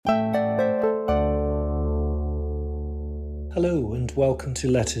Hello and welcome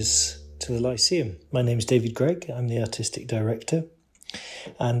to Letters to the Lyceum. My name is David Gregg, I'm the Artistic Director,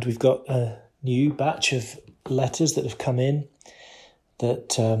 and we've got a new batch of letters that have come in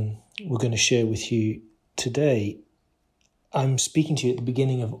that we're going to share with you today. I'm speaking to you at the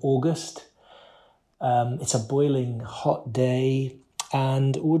beginning of August. It's a boiling hot day,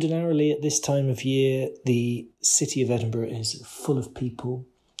 and ordinarily at this time of year the city of Edinburgh is full of people.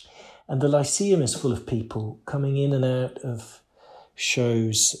 And the Lyceum is full of people coming in and out of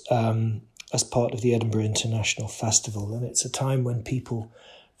shows as part of the Edinburgh International Festival. And it's a time when people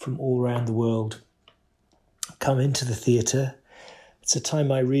from all around the world come into the theatre. It's a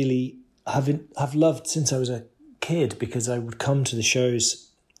time I really have loved since I was a kid, because I would come to the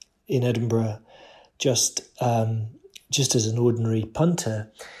shows in Edinburgh just as an ordinary punter.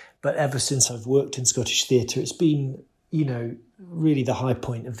 But ever since I've worked in Scottish theatre, it's been, really the high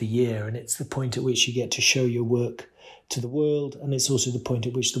point of the year, and it's the point at which you get to show your work to the world, and it's also the point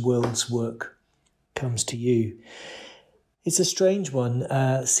at which the world's work comes to you. It's a strange one,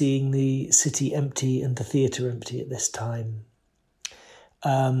 seeing the city empty and the theatre empty at this time.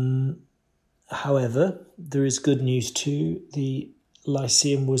 However, there is good news too. The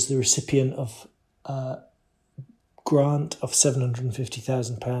Lyceum was the recipient of a grant of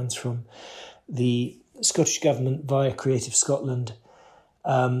 £750,000 from the Scottish Government via Creative Scotland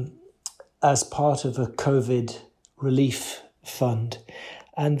as part of a COVID relief fund.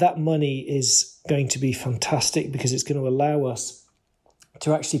 And that money is going to be fantastic because it's going to allow us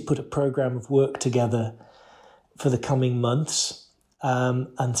to actually put a programme of work together for the coming months.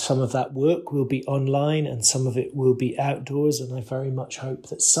 And some of that work will be online and some of it will be outdoors. And I very much hope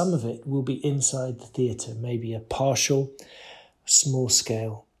that some of it will be inside the theatre, maybe a partial,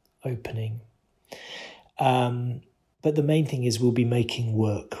 small-scale opening. But the main thing is we'll be making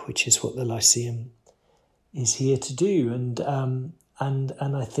work, which is what the Lyceum is here to do. And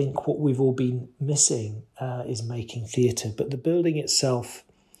I think what we've all been missing is making theatre. But the building itself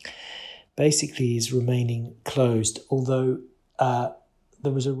basically is remaining closed, although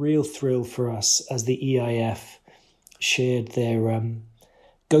there was a real thrill for us as the EIF shared their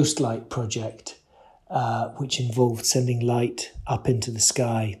Ghost Light project, which involved sending light up into the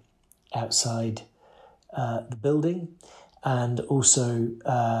sky outside the building, and also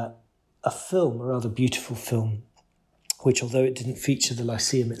a film, a rather beautiful film, which, although it didn't feature the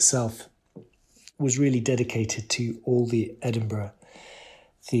Lyceum itself, was really dedicated to all the Edinburgh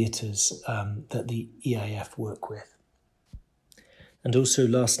theatres that the EIF work with. And also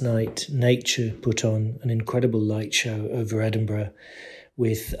last night, Nature put on an incredible light show over Edinburgh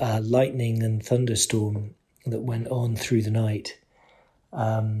with lightning and thunderstorm that went on through the night.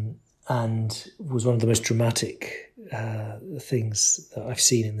 And was one of the most dramatic things that I've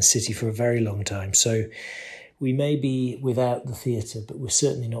seen in the city for a very long time. So we may be without the theatre, but we're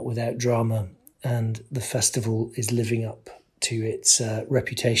certainly not without drama. And the festival is living up to its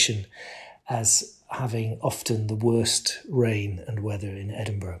reputation as having often the worst rain and weather in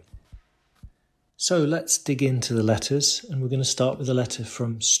Edinburgh. So let's dig into the letters. And we're going to start with a letter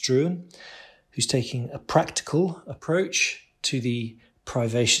from Struan, who's taking a practical approach to the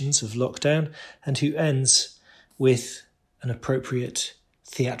privations of lockdown, and who ends with an appropriate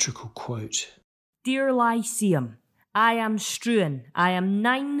theatrical quote. Dear Lyceum, I am Struan. I am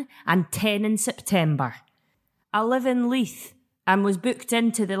 9 and 10 in September. I live in Leith and was booked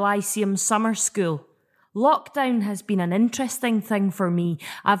into the Lyceum summer school. Lockdown has been an interesting thing for me.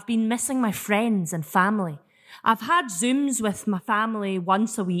 I've been missing my friends and family. I've had Zooms with my family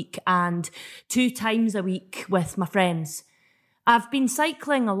once a week and 2 times a week with my friends. I've been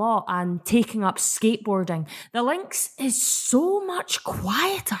cycling a lot and taking up skateboarding. The links is so much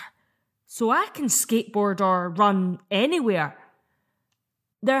quieter, so I can skateboard or run anywhere.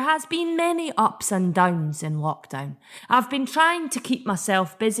 There has been many ups and downs in lockdown. I've been trying to keep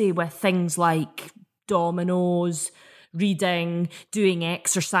myself busy with things like dominoes, reading, doing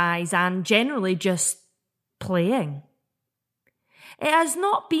exercise, and generally just playing. It has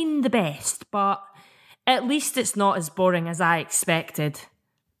not been the best, but at least it's not as boring as I expected.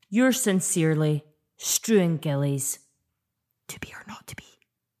 Yours sincerely, Struan Gillies. To be or not to be?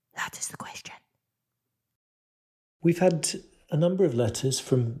 That is the question. We've had a number of letters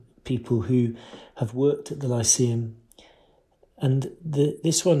from people who have worked at the Lyceum, and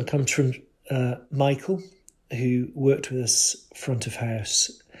this one comes from Michael, who worked with us front of house.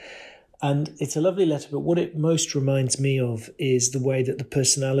 And it's a lovely letter, but what it most reminds me of is the way that the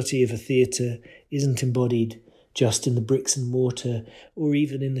personality of a theatre isn't embodied just in the bricks and mortar or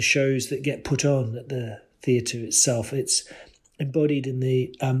even in the shows that get put on at the theatre itself. It's embodied in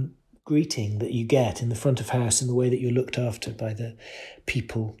the greeting that you get in the front of house and the way that you're looked after by the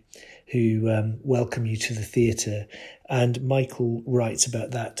people who welcome you to the theatre. And Michael writes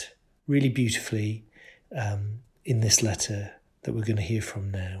about that really beautifully in this letter that we're going to hear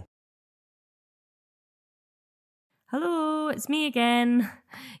from now. Hello, it's me again.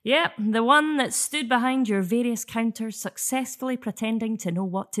 Yep, the one that stood behind your various counters successfully pretending to know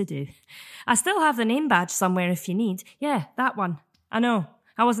what to do. I still have the name badge somewhere if you need. Yeah, that one. I know,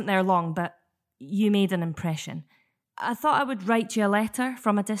 I wasn't there long, but you made an impression. I thought I would write you a letter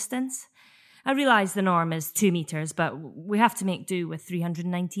from a distance. I realise the norm is 2 metres, but we have to make do with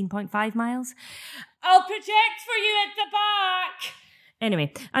 319.5 miles. I'll project for you at the back!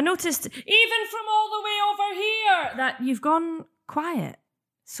 Anyway, I noticed, even from all the way over here, that you've gone quiet.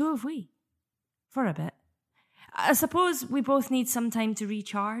 So have we. For a bit. I suppose we both need some time to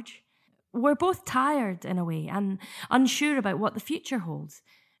recharge. We're both tired, in a way, and unsure about what the future holds.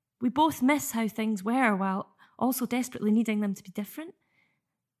 We both miss how things were, while also desperately needing them to be different.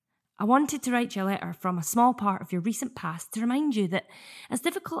 I wanted to write you a letter from a small part of your recent past to remind you that, as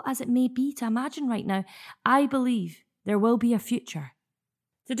difficult as it may be to imagine right now, I believe there will be a future.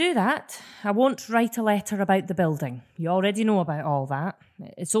 To do that, I won't write a letter about the building. You already know about all that.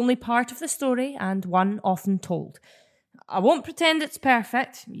 It's only part of the story and one often told. I won't pretend it's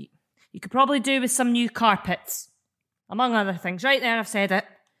perfect. You could probably do with some new carpets. Among other things. Right there, I've said it.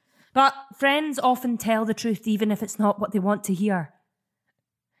 But friends often tell the truth even if it's not what they want to hear.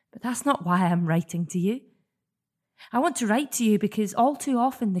 But that's not why I'm writing to you. I want to write to you because all too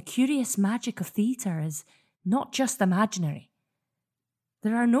often the curious magic of theatre is not just imaginary.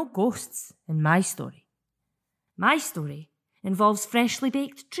 There are no ghosts in my story. My story involves freshly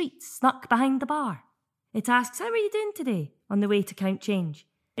baked treats snuck behind the bar. It asks, how are you doing today, on the way to count change.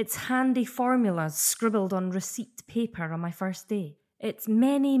 It's handy formulas scribbled on receipt paper on my first day. It's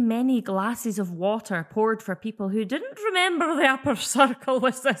many, many glasses of water poured for people who didn't remember the upper circle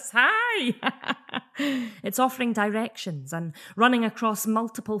was this high. It's offering directions and running across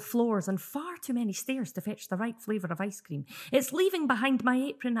multiple floors and far too many stairs to fetch the right flavour of ice cream. It's leaving behind my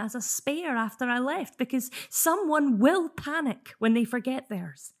apron as a spare after I left because someone will panic when they forget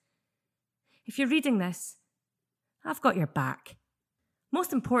theirs. If you're reading this, I've got your back.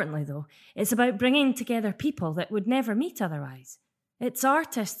 Most importantly, though, it's about bringing together people that would never meet otherwise. It's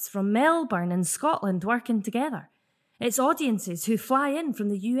artists from Melbourne and Scotland working together. It's audiences who fly in from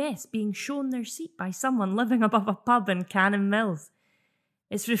the US being shown their seat by someone living above a pub in Cannon Mills.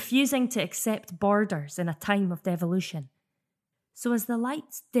 It's refusing to accept borders in a time of devolution. So as the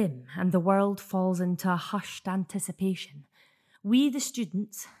lights dim and the world falls into a hushed anticipation, we the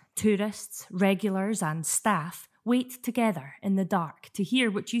students, tourists, regulars and staff wait together in the dark to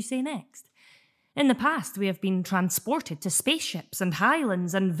hear what you say next. In the past, we have been transported to spaceships and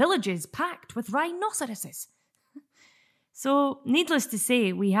highlands and villages packed with rhinoceroses. So, needless to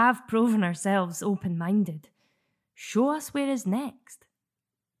say, we have proven ourselves open-minded. Show us where is next.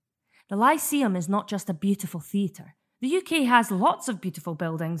 The Lyceum is not just a beautiful theatre. The UK has lots of beautiful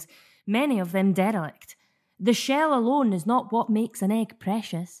buildings, many of them derelict. The shell alone is not what makes an egg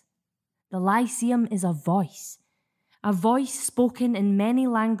precious. The Lyceum is a voice spoken in many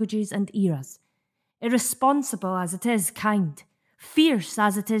languages and eras. Irresponsible as it is kind, fierce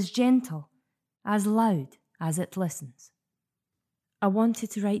as it is gentle, as loud as it listens. I wanted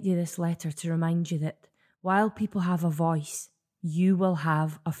to write you this letter to remind you that while people have a voice, you will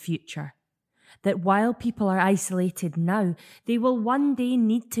have a future. That while people are isolated now, they will one day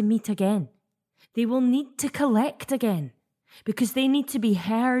need to meet again. They will need to collect again, because they need to be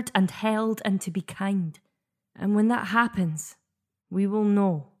heard and held and to be kind. And when that happens, we will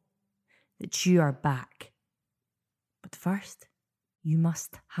know that you are back. But first, you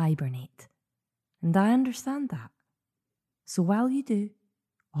must hibernate. And I understand that. So while you do,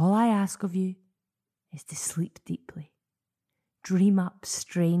 all I ask of you is to sleep deeply. Dream up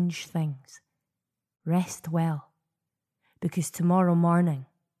strange things. Rest well. Because tomorrow morning,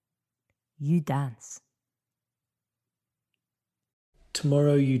 you dance.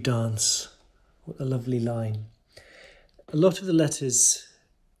 Tomorrow you dance. What a lovely line. A lot of the letters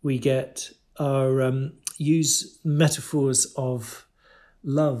we get are use metaphors of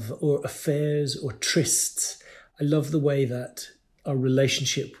love or affairs or trysts. I love the way that our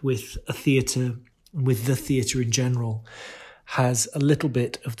relationship with a theatre, with the theatre in general, has a little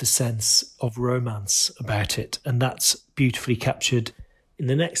bit of the sense of romance about it, and that's beautifully captured in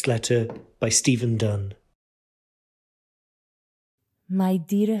the next letter by Stephen Dunn. My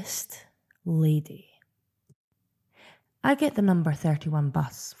dearest lady, I get the number 31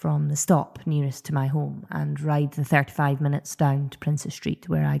 bus from the stop nearest to my home and ride the 35 minutes down to Princess Street,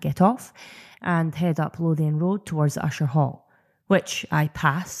 where I get off and head up Lothian Road towards Usher Hall, which I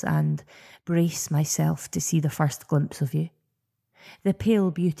pass and brace myself to see the first glimpse of you, the pale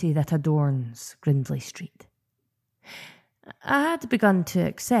beauty that adorns Grindlay Street. I had begun to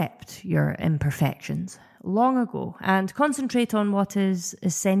accept your imperfections long ago and concentrate on what is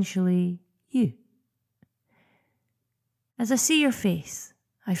essentially you. As I see your face,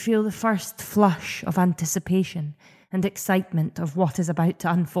 I feel the first flush of anticipation and excitement of what is about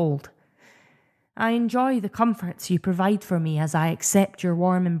to unfold. I enjoy the comforts you provide for me as I accept your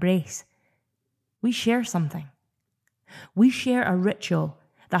warm embrace. We share something. We share a ritual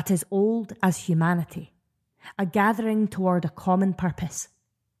that is old as humanity, a gathering toward a common purpose.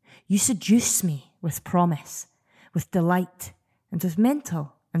 You seduce me with promise, with delight, and with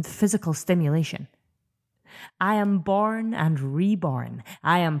mental and physical stimulation. I am born and reborn.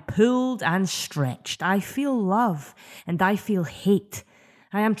 I am pulled and stretched. I feel love and I feel hate.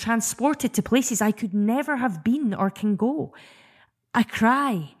 I am transported to places I could never have been or can go. I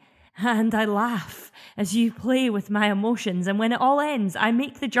cry and I laugh as you play with my emotions, and when it all ends, I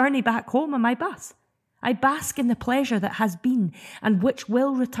make the journey back home on my bus. I bask in the pleasure that has been and which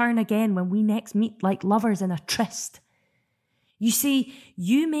will return again when we next meet like lovers in a tryst. You see,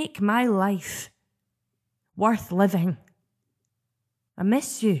 you make my life worth living. I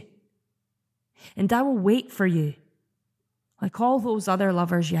miss you, and I will wait for you, like all those other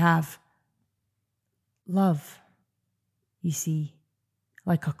lovers you have. Love, you see,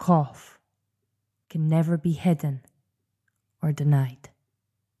 like a cough, can never be hidden or denied.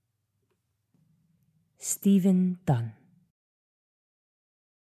 Stephen Dunn.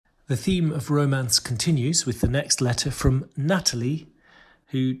 The theme of romance continues with the next letter from Natalie,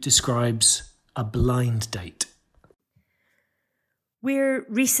 who describes a blind date. We're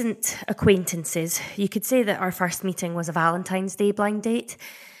recent acquaintances. You could say that our first meeting was a Valentine's Day blind date.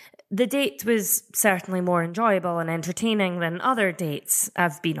 The date was certainly more enjoyable and entertaining than other dates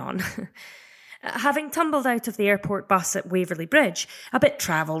I've been on. Having tumbled out of the airport bus at Waverley Bridge, a bit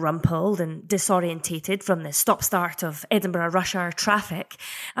travel-rumpled and disorientated from the stop-start of Edinburgh rush hour traffic,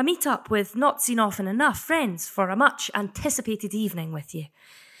 I meet up with not seen often enough friends for a much-anticipated evening with you.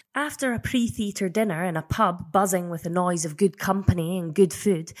 After a pre-theatre dinner in a pub buzzing with the noise of good company and good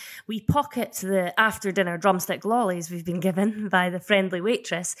food, we pocket the after-dinner drumstick lollies we've been given by the friendly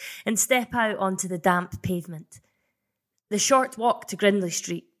waitress and step out onto the damp pavement. The short walk to Grindlay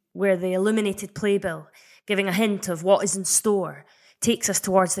Street, where the illuminated playbill, giving a hint of what is in store, takes us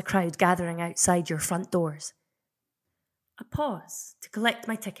towards the crowd gathering outside your front doors. I pause to collect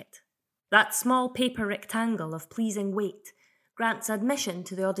my ticket. That small paper rectangle of pleasing weight grants admission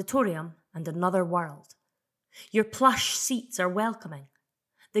to the auditorium and another world. Your plush seats are welcoming,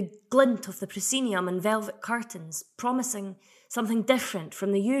 the glint of the proscenium and velvet curtains promising something different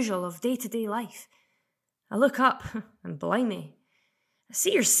from the usual of day-to-day life. I look up, and blimey, I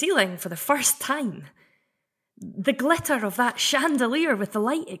see your ceiling for the first time. The glitter of that chandelier with the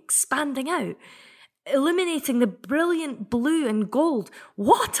light expanding out, illuminating the brilliant blue and gold.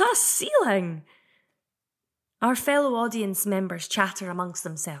 What a ceiling! Our fellow audience members chatter amongst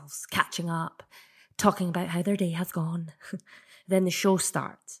themselves, catching up, talking about how their day has gone. Then the show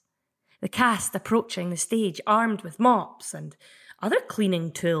starts. The cast approaching the stage armed with mops and other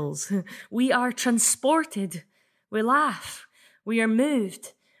cleaning tools. We are transported. We laugh. We are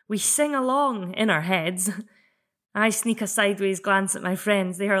moved. We sing along in our heads. I sneak a sideways glance at my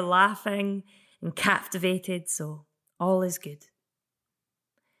friends. They are laughing and captivated, so all is good.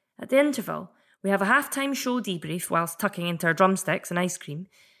 At the interval, we have a half-time show debrief whilst tucking into our drumsticks and ice cream.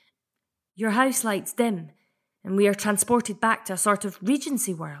 Your house lights dim, and we are transported back to a sort of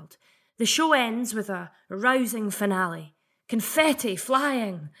Regency world. The show ends with a rousing finale. Confetti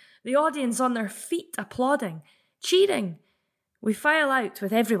flying, the audience on their feet applauding, cheering. We file out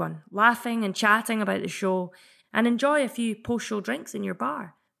with everyone, laughing and chatting about the show, and enjoy a few post-show drinks in your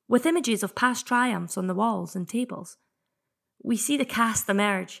bar, with images of past triumphs on the walls and tables. We see the cast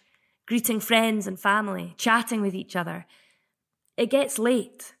emerge, greeting friends and family, chatting with each other. It gets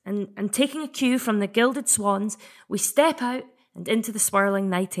late, and taking a cue from the gilded swans, we step out and into the swirling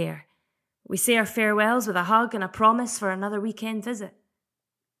night air. We say our farewells with a hug and a promise for another weekend visit.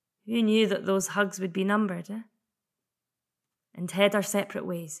 Who knew that those hugs would be numbered, eh? And head our separate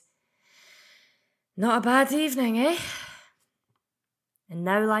ways. Not a bad evening, eh? And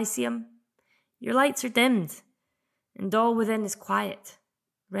now, Lyceum, your lights are dimmed, and all within is quiet,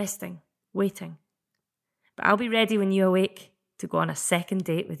 resting, waiting. But I'll be ready when you awake to go on a second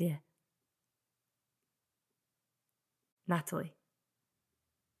date with you. Natalie.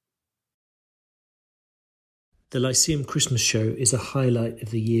 The Lyceum Christmas Show is a highlight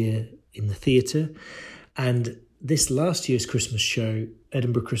of the year in the theatre, and this last year's Christmas show,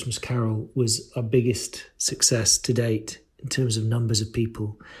 Edinburgh Christmas Carol, was our biggest success to date in terms of numbers of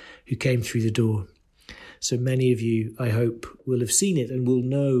people who came through the door. So many of you, I hope, will have seen it and will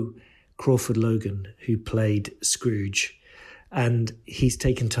know Crawford Logan, who played Scrooge. And he's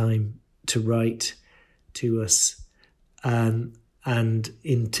taken time to write to us and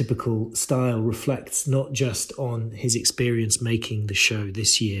in typical style reflects not just on his experience making the show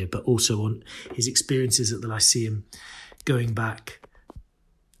this year, but also on his experiences at the Lyceum going back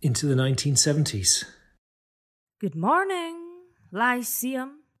into the 1970s. Good morning,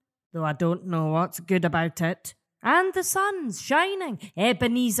 Lyceum, though I don't know what's good about it. And the sun's shining.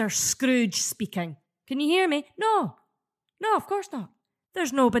 Ebenezer Scrooge speaking. Can you hear me? No, of course not.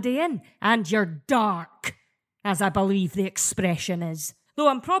 There's nobody in, and you're dark, as I believe the expression is. Though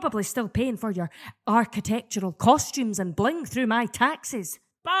I'm probably still paying for your architectural costumes and bling through my taxes.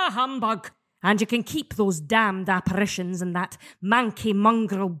 Bah humbug! And you can keep those damned apparitions and that manky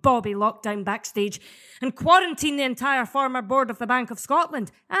mongrel Bobby locked down backstage and quarantine the entire former board of the Bank of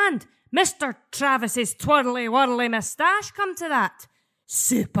Scotland and Mr. Travis's twirly-whirly moustache, come to that.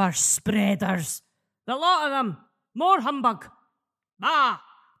 Super spreaders. The lot of them. More humbug. Bah!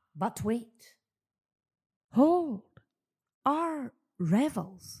 But wait. Hold. Our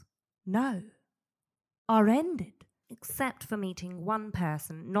revels now are ended. Except for meeting one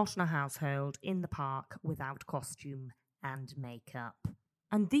person not in a household in the park without costume and makeup.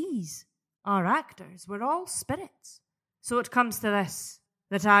 And these, our actors, were all spirits. So it comes to this,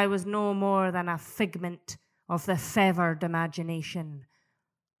 that I was no more than a figment of the feathered imagination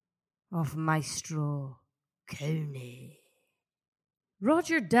of Maestro Cooney.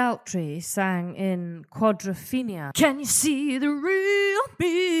 Roger Daltrey sang in Quadrophenia, "Can you see the real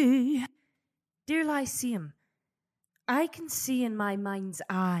me?" Dear Lyceum, I can see in my mind's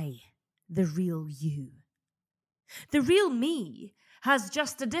eye the real you. The real me has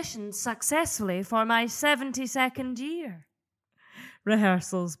just auditioned successfully for my 72nd year.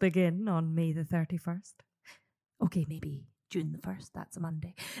 Rehearsals begin on May the 31st. Okay, maybe June the 1st, that's a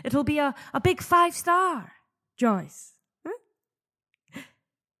Monday. It'll be a big 5-star. Joyce.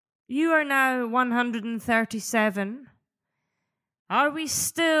 You are now 137. Are we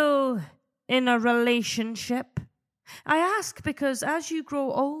still in a relationship? I ask because as you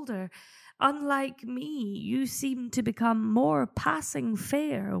grow older, unlike me, you seem to become more passing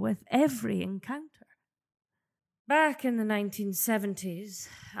fair with every encounter. Back in the 1970s,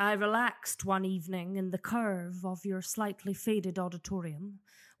 I relaxed one evening in the curve of your slightly faded auditorium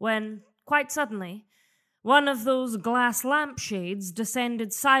when, quite suddenly, one of those glass lampshades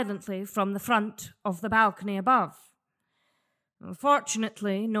descended silently from the front of the balcony above.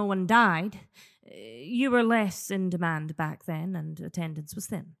 Fortunately, no one died. You were less in demand back then, and attendance was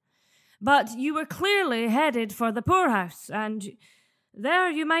thin. But you were clearly headed for the poorhouse, and there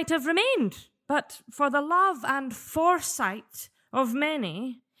you might have remained. But for the love and foresight of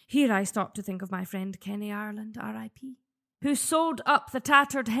many, here I stop to think of my friend Kenny Ireland, R.I.P., who sewed up the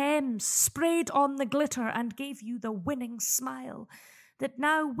tattered hems, sprayed on the glitter, and gave you the winning smile that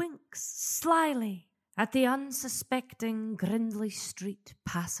now winks slyly at the unsuspecting Grindlay Street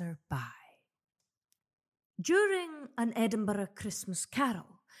passer-by. During an Edinburgh Christmas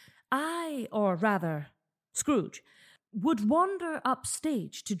Carol, I, or rather Scrooge, would wander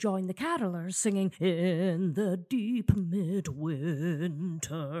upstage to join the carolers singing "In the Deep Midwinter,"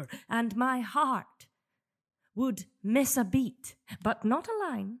 and my heart would miss a beat, but not a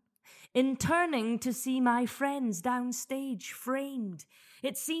line, in turning to see my friends downstage framed,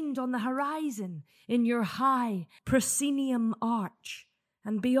 it seemed, on the horizon in your high proscenium arch,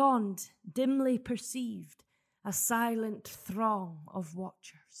 and beyond, dimly perceived, a silent throng of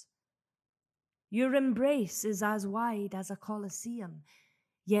watchers. Your embrace is as wide as a coliseum,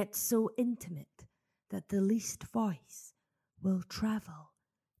 yet so intimate that the least voice will travel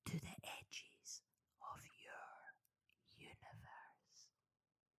to the edges of your universe.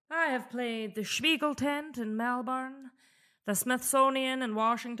 I have played the Spiegel Tent in Melbourne, the Smithsonian in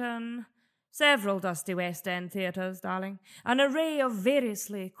Washington, several dusty West End theatres, darling, an array of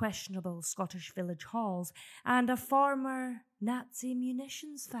variously questionable Scottish village halls, and a former Nazi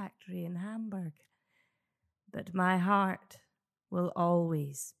munitions factory in Hamburg. But my heart will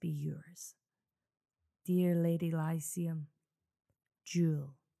always be yours, dear Lady Lyceum,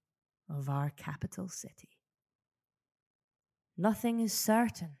 jewel of our capital city. Nothing is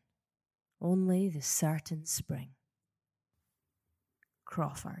certain, only the certain spring.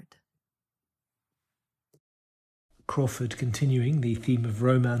 Crawford. Crawford, continuing the theme of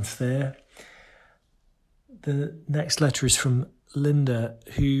romance there. The next letter is from Linda,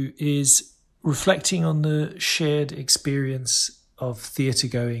 who is reflecting on the shared experience of theatre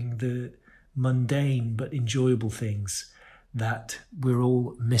going, the mundane but enjoyable things that we're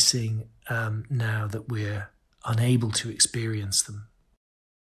all missing now that we're unable to experience them.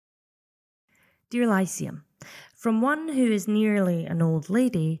 Dear Lyceum, from one who is nearly an old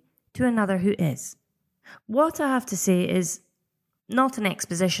lady to another who is. What I have to say is not an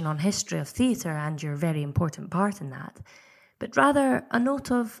exposition on history of theatre and your very important part in that, but rather a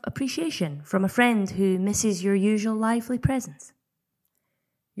note of appreciation from a friend who misses your usual lively presence.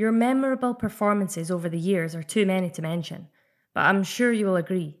 Your memorable performances over the years are too many to mention, but I'm sure you will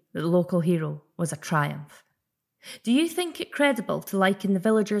agree that the local hero was a triumph. Do you think it credible to liken the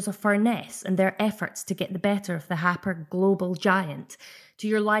villagers of Furness and their efforts to get the better of the Happer global giant to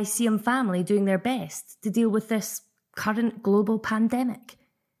your Lyceum family doing their best to deal with this current global pandemic?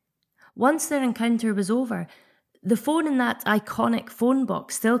 Once their encounter was over, the phone in that iconic phone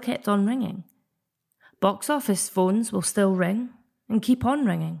box still kept on ringing. Box office phones will still ring and keep on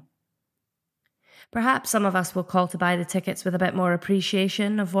ringing. Perhaps some of us will call to buy the tickets with a bit more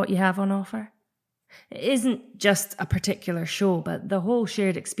appreciation of what you have on offer. It isn't just a particular show, but the whole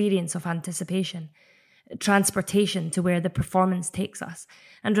shared experience of anticipation, transportation to where the performance takes us,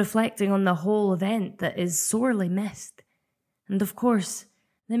 and reflecting on the whole event that is sorely missed. And of course,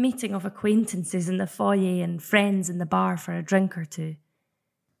 the meeting of acquaintances in the foyer and friends in the bar for a drink or two.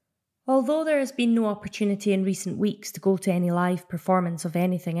 Although there has been no opportunity in recent weeks to go to any live performance of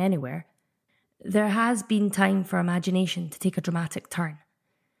anything anywhere, there has been time for imagination to take a dramatic turn.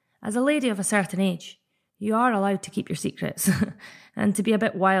 As a lady of a certain age, you are allowed to keep your secrets and to be a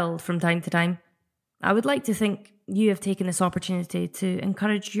bit wild from time to time. I would like to think you have taken this opportunity to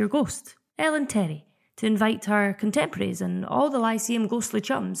encourage your ghost, Ellen Terry, to invite her contemporaries and all the Lyceum ghostly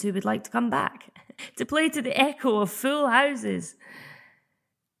chums who would like to come back to play to the echo of full houses.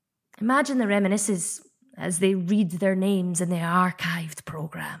 Imagine the reminiscences as they read their names in the archived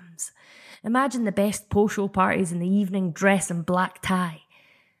programmes. Imagine the best post-show parties in the evening dress and black tie.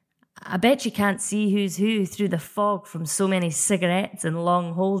 I bet you can't see who's who through the fog from so many cigarettes and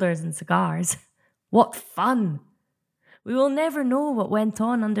long holders and cigars. What fun! We will never know what went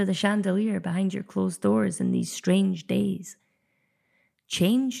on under the chandelier behind your closed doors in these strange days.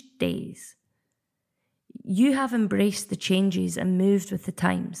 Changed days. You have embraced the changes and moved with the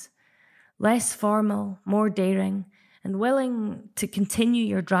times. Less formal, more daring, and willing to continue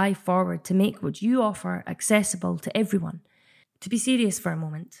your drive forward to make what you offer accessible to everyone. To be serious for a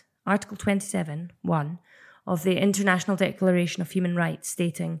moment, Article 27(1) of the International Declaration of Human Rights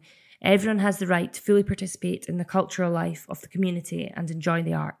stating, everyone has the right to fully participate in the cultural life of the community and enjoy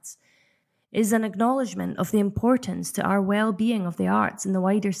the arts, is an acknowledgement of the importance to our well-being of the arts in the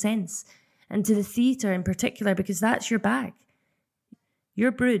wider sense, and to the theatre in particular, because that's your bag.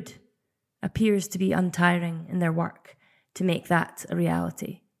 Your brood appears to be untiring in their work to make that a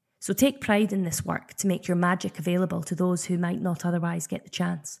reality. So take pride in this work to make your magic available to those who might not otherwise get the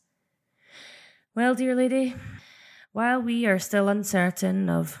chance. Well, dear lady, while we are still uncertain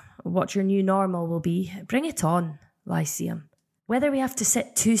of what your new normal will be, bring it on, Lyceum. Whether we have to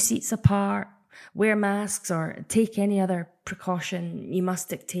sit 2 seats apart, wear masks, or take any other precaution you must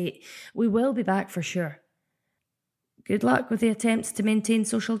dictate, we will be back for sure. Good luck with the attempts to maintain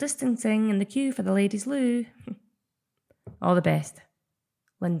social distancing in the queue for the ladies' loo. All the best.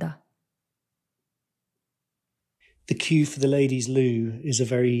 Linda. The queue for the ladies' loo is a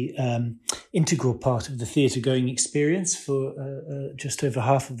very integral part of the theatre-going experience for just over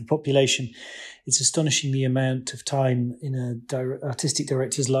half of the population. It's astonishing the amount of time in an artistic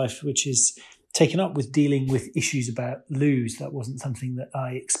director's life which is taken up with dealing with issues about loos. That wasn't something that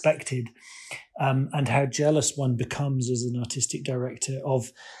I expected. And how jealous one becomes as an artistic director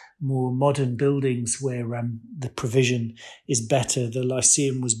of more modern buildings where the provision is better. The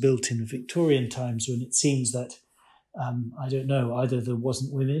Lyceum was built in the Victorian times when it seems that, I don't know, either there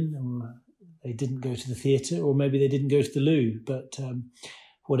wasn't women or they didn't go to the theatre, or maybe they didn't go to the loo. But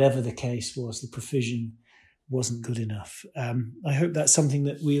whatever the case was, the provision wasn't good enough. I hope that's something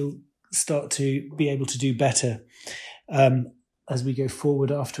that we'll start to be able to do better as we go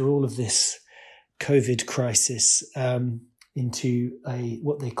forward after all of this COVID crisis into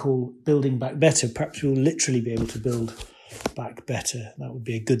what they call building back better. Perhaps we'll literally be able to build back better. That would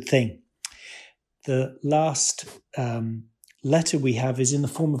be a good thing. The last letter we have is in the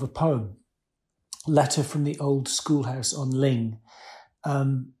form of a poem. Letter from the Old Schoolhouse on Ling.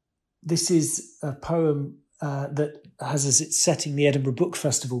 This is a poem that has as its setting the Edinburgh Book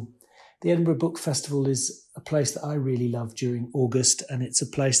Festival. The Edinburgh Book Festival is a place that I really love during August, and it's a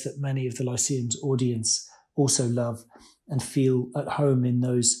place that many of the Lyceum's audience also love and feel at home in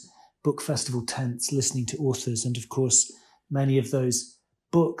those book festival tents, listening to authors. And of course, many of those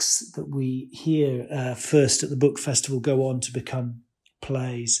books that we hear first at the book festival go on to become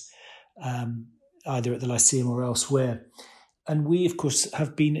plays, either at the Lyceum or elsewhere. And we, of course,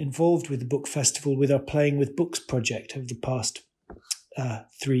 have been involved with the book festival with our Playing with Books project over the past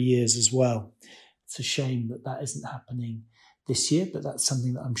 3 years as well. It's a shame that that isn't happening this year, but that's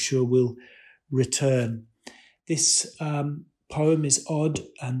something that I'm sure will return. This poem is odd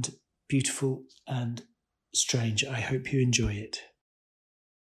and beautiful and strange. I hope you enjoy it.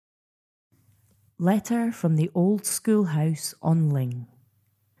 Letter from the Old Schoolhouse on Ling.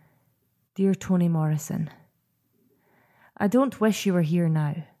 Dear Toni Morrison, I don't wish you were here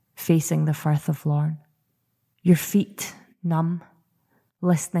now, facing the Firth of Lorn. Your feet numb,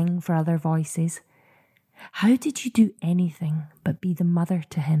 listening for other voices. How did you do anything but be the mother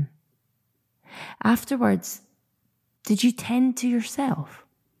to him? Afterwards, did you tend to yourself?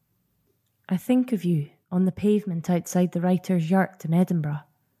 I think of you on the pavement outside the writer's yurt in Edinburgh.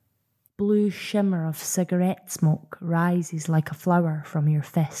 Blue shimmer of cigarette smoke rises like a flower from your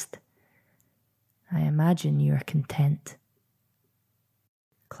fist. I imagine you are content.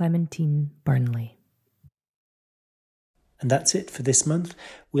 Clementine Burnley. And that's it for this month.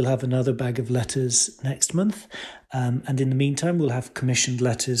 We'll have another bag of letters next month. And in the meantime, we'll have commissioned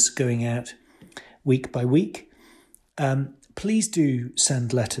letters going out week by week. Please do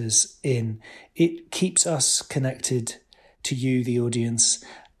send letters in. It keeps us connected to you, the audience.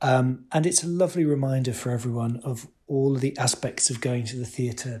 And it's a lovely reminder for everyone of all of the aspects of going to the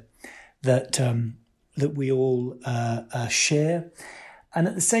theatre that we all share. And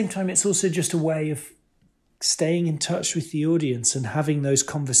at the same time, it's also just a way of staying in touch with the audience and having those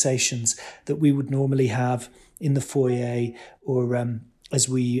conversations that we would normally have in the foyer or as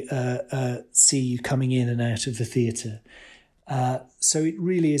we see you coming in and out of the theatre. So it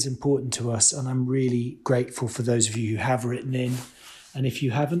really is important to us, and I'm really grateful for those of you who have written in. And if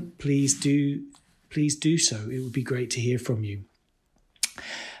you haven't, please do so. It would be great to hear from you.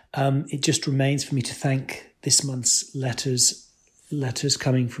 It just remains for me to thank this month's letters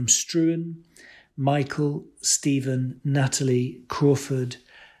coming from Struan, Michael, Stephen, Natalie, Crawford,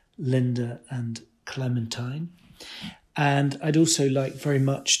 Linda and Clementine. And I'd also like very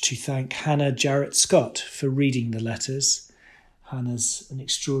much to thank Hannah Jarrett Scott for reading the letters. Hannah's an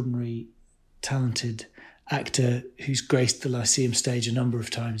extraordinary, talented actor who's graced the Lyceum stage a number of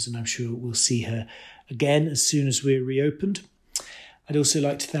times, and I'm sure we'll see her again as soon as we're reopened. I'd also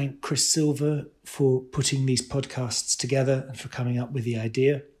like to thank Chris Silver for putting these podcasts together and for coming up with the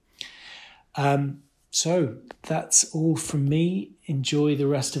idea. So that's all from me. Enjoy the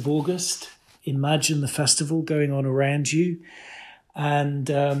rest of August. Imagine the festival going on around you. And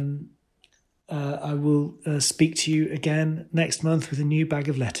I will speak to you again next month with a new bag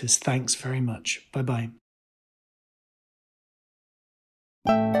of letters. Thanks very much. Bye-bye.